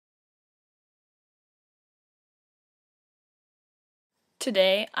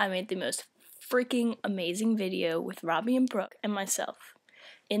Today, I made the most freaking amazing video with Robbie and Brooke and myself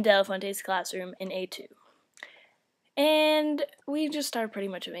in Del Fuente's classroom in A2. And we just started pretty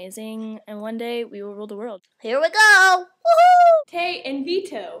much amazing, and one day we will rule the world. Here we go! Woohoo! Tay and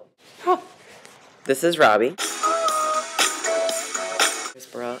Vito. This is Robbie. There's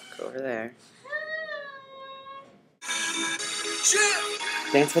Brooke over there.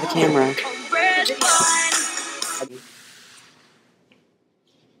 Dance for the camera.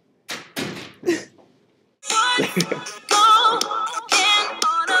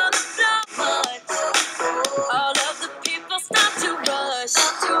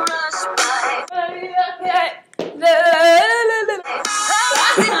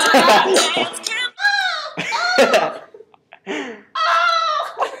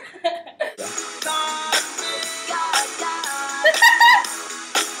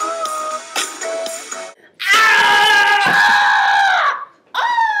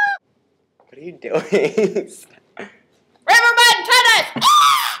 What are you doing? Riverbed tennis!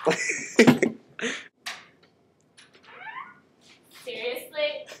 Seriously?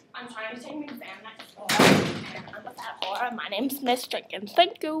 I'm trying to take an exam next door. I'm a fat whore. My name's Miss Jenkins.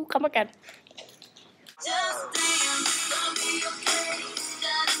 Thank you. Come again.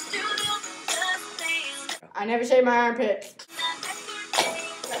 I never shave my armpits.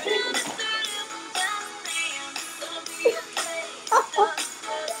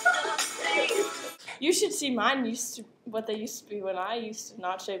 You should see mine what they used to be when I used to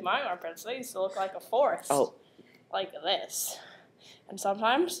not shave my armpits. They used to look like a forest. Oh. Like this. And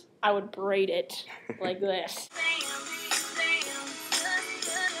sometimes I would braid it like this.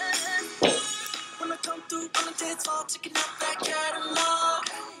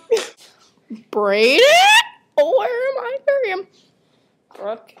 Braid it? Oh, where am I? There I am.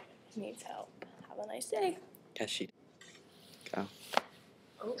 Brooke needs help. Have a nice day. Yes, she. Go.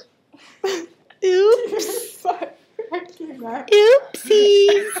 Oh. Oops.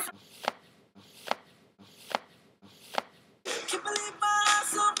 Oopsies. Can't believe my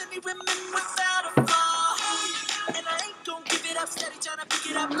so many women without a flaw. And I ain't gonna give it up, steady trying to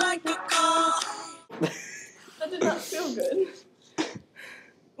pick it up like a call. That did not feel good.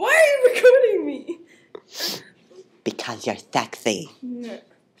 Why are you recording me? Because you're sexy. No.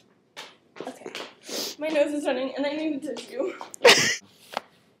 Okay. My nose is running and I need a tissue.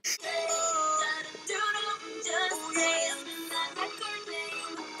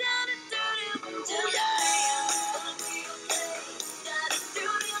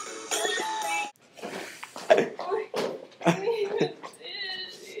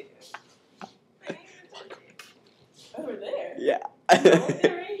 Over there. Yeah. No,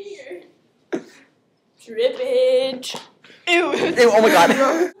 they're right here. Drippage. Ew. Ew, oh my god.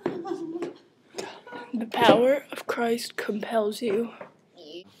 The power of Christ compels you.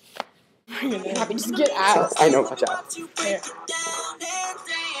 Happy, just get out. I know, watch out. Here.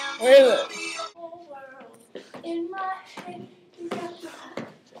 Where is it? In my head, you got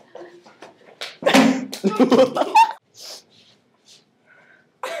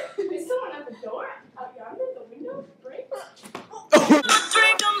Is someone at the door? Out yonder, the window breaks?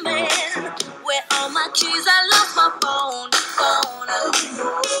 Drink a man, where all my keys, I lost my phone.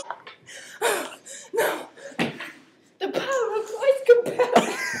 No. The power of Christ compels.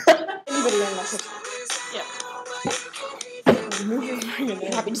 Anybody in my picture? Yeah.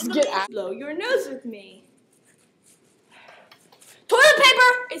 Happy, just get out. Blow your nose with me. Toilet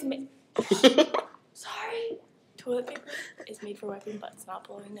paper is made. Sorry. Toilet paper is made for wiping butts, not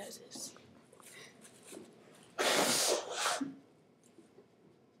blowing noses.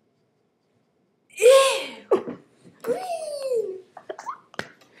 Ew! Green!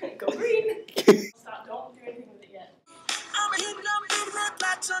 Go green. Stop, don't do anything with it yet. I'm hitting red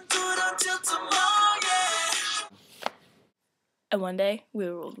lights until tomorrow, yeah. And one day, we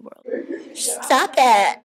will rule the world. Stop it.